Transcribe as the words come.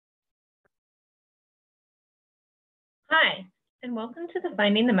Hi, and welcome to the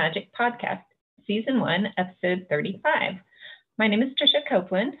Finding the Magic podcast, Season 1, Episode 35. My name is Trisha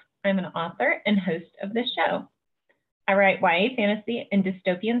Copeland. I'm an author and host of this show. I write YA fantasy and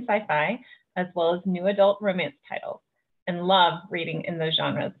dystopian sci-fi, as well as new adult romance titles, and love reading in those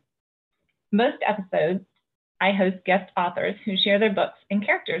genres. Most episodes, I host guest authors who share their books and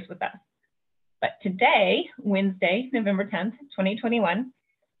characters with us. But today, Wednesday, November 10th, 2021,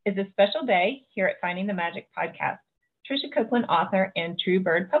 is a special day here at Finding the Magic podcast. Trisha Copeland, author, and True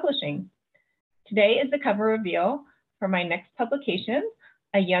Bird Publishing. Today is the cover reveal for my next publication,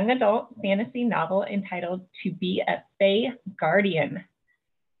 a young adult fantasy novel entitled To Be a Fae Guardian.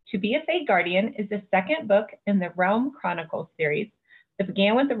 To Be a Fae Guardian is the second book in the Realm Chronicles series that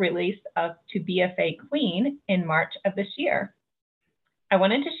began with the release of To Be a Fae Queen in March of this year. I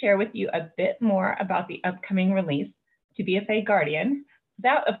wanted to share with you a bit more about the upcoming release, To Be a Fae Guardian,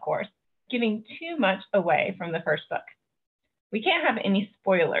 without, of course, giving too much away from the first book. We can't have any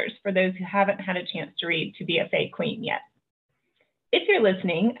spoilers for those who haven't had a chance to read To Be a Fae Queen yet. If you're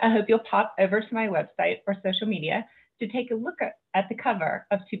listening, I hope you'll pop over to my website or social media to take a look at the cover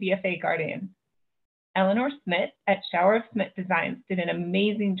of To Be a Fae Guardian. Eleanor Smith at Shower of Smith Designs did an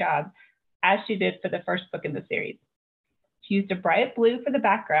amazing job, as she did for the first book in the series. She used a bright blue for the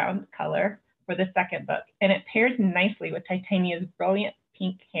background color for the second book, and it pairs nicely with Titania's brilliant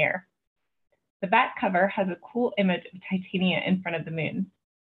pink hair. The back cover has a cool image of Titania in front of the moon.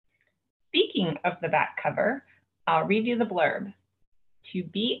 Speaking of the back cover, I'll read you the blurb. To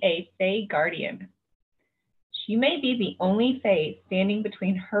be a Fae Guardian. She may be the only Fae standing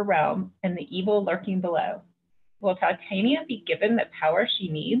between her realm and the evil lurking below. Will Titania be given the power she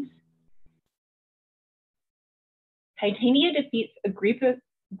needs? Titania defeats a group.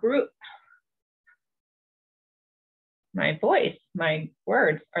 My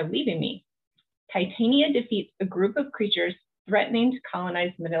words are leaving me. Titania defeats a group of creatures threatening to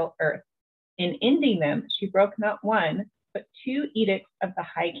colonize Middle-earth. In ending them, she broke not one, but two edicts of the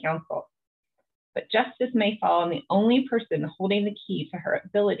High Council. But justice may fall on the only person holding the key to her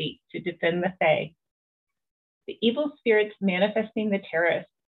ability to defend the Fae. The evil spirits manifesting the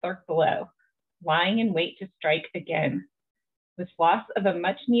terrorists lurk below, lying in wait to strike again. With loss of a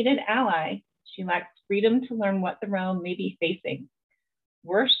much-needed ally, she lacks freedom to learn what the realm may be facing.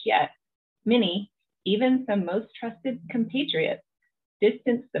 Worse yet, many, even some most trusted compatriots,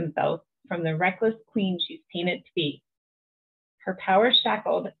 distance themselves from the reckless queen she's painted to be. Her power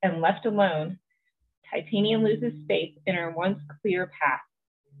shackled and left alone, Titania loses space in her once clear path.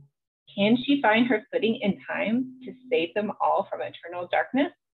 Can she find her footing in time to save them all from eternal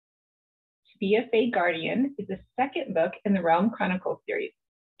darkness? To Be a Fae Guardian is the second book in the Realm Chronicles series,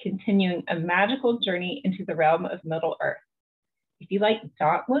 continuing a magical journey into the realm of Middle-earth. If you like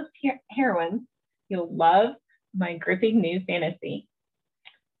dauntless heroines, you'll love my gripping new fantasy.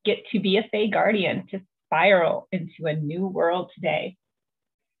 Get To Be a Fae Guardian to spiral into a new world today.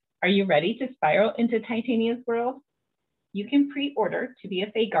 Are you ready to spiral into Titania's world? You can pre-order To Be a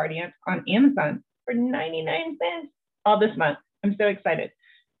Fae Guardian on Amazon for 99 cents all this month. I'm so excited.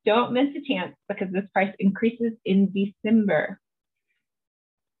 Don't miss a chance because this price increases in December.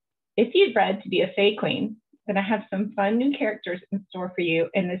 If you've read To Be a Fae Queen, then I have some fun new characters in store for you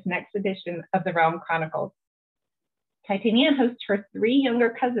in this next edition of the Realm Chronicles. Titania hosts her three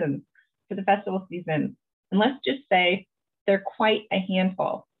younger cousins for the festival season, and let's just say they're quite a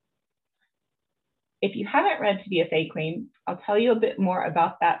handful. If you haven't read To Be a Fae Queen, I'll tell you a bit more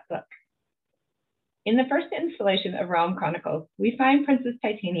about that book. In the first installation of Realm Chronicles, we find Princess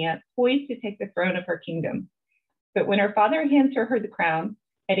Titania poised to take the throne of her kingdom. But when her father hands her the crown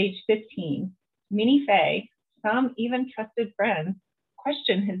at age 15, many Fae, some even trusted friends,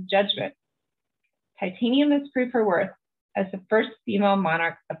 question his judgment. Titania must prove her worth as the first female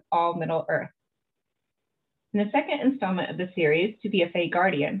monarch of all Middle-earth. In the second installment of the series, To Be a Fae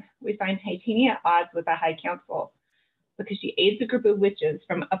Guardian, we find Titania at odds with the High Council because she aids a group of witches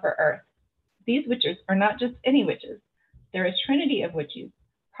from Upper Earth. These witches are not just any witches. They're a trinity of witches,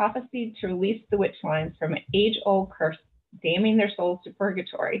 prophesied to release the witch lines from an age-old curse, damning their souls to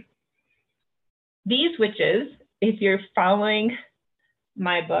purgatory. These witches, if you're following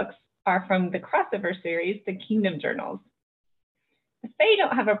my books, are from the crossover series, The Kingdom Journals. The Fae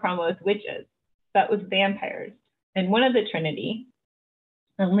don't have a problem with witches, but with vampires. And one of the trinity,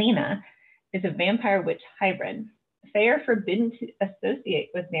 Elena, is a vampire witch hybrid. Fae are forbidden to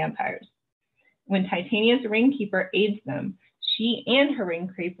associate with vampires. When Titania's ringkeeper aids them, she and her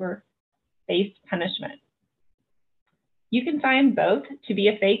ringkeeper face punishment. You can find both To Be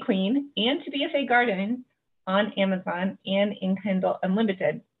a Fae Queen and To Be a Fae Guardian on Amazon and in Kindle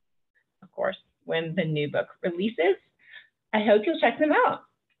Unlimited. Of course, when the new book releases, I hope you'll check them out.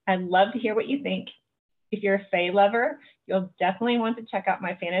 I'd love to hear what you think. If you're a Fae lover, you'll definitely want to check out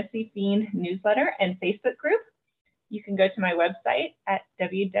my Fantasy Fiend newsletter and Facebook group. You can go to my website at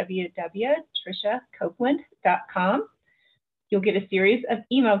www.trishacopeland.com. You'll get a series of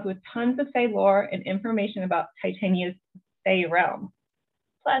emails with tons of Fae lore and information about Titania's Fae realm.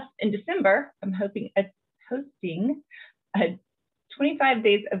 Plus, in December, I'm hosting a 25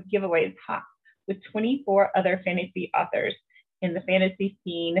 days of giveaways hot with 24 other fantasy authors in the Fantasy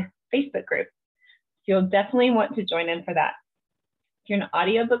Fiend Facebook group. So you'll definitely want to join in for that. If you're an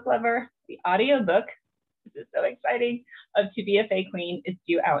audiobook lover, the audiobook, this is so exciting, of To Be a Fae Queen is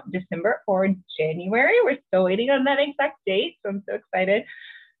due out in December or January. We're still waiting on that exact date, so I'm so excited.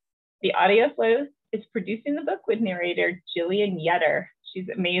 The Audio Flow is producing the book with narrator Jillian Yetter. She's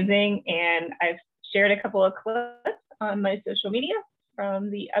amazing, and I've shared a couple of clips on my social media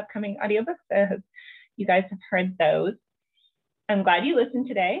from the upcoming audiobooks. I hope you guys have heard those. I'm glad you listened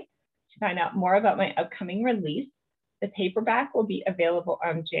today. To find out more about my upcoming release, the paperback will be available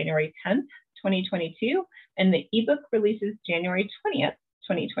on January 10th, 2022, and the ebook releases January 20th,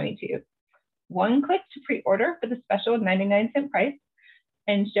 2022. One click to pre-order for the special 99-cent price,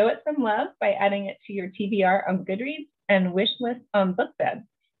 and show it some love by adding it to your TBR on Goodreads and wish list on BookBed.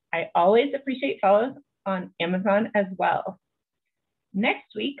 I always appreciate follows on Amazon as well.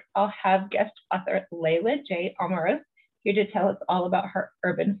 Next week, I'll have guest author Layla J. Amaros here to tell us all about her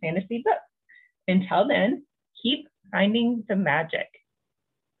urban fantasy book. Until then, keep finding the magic.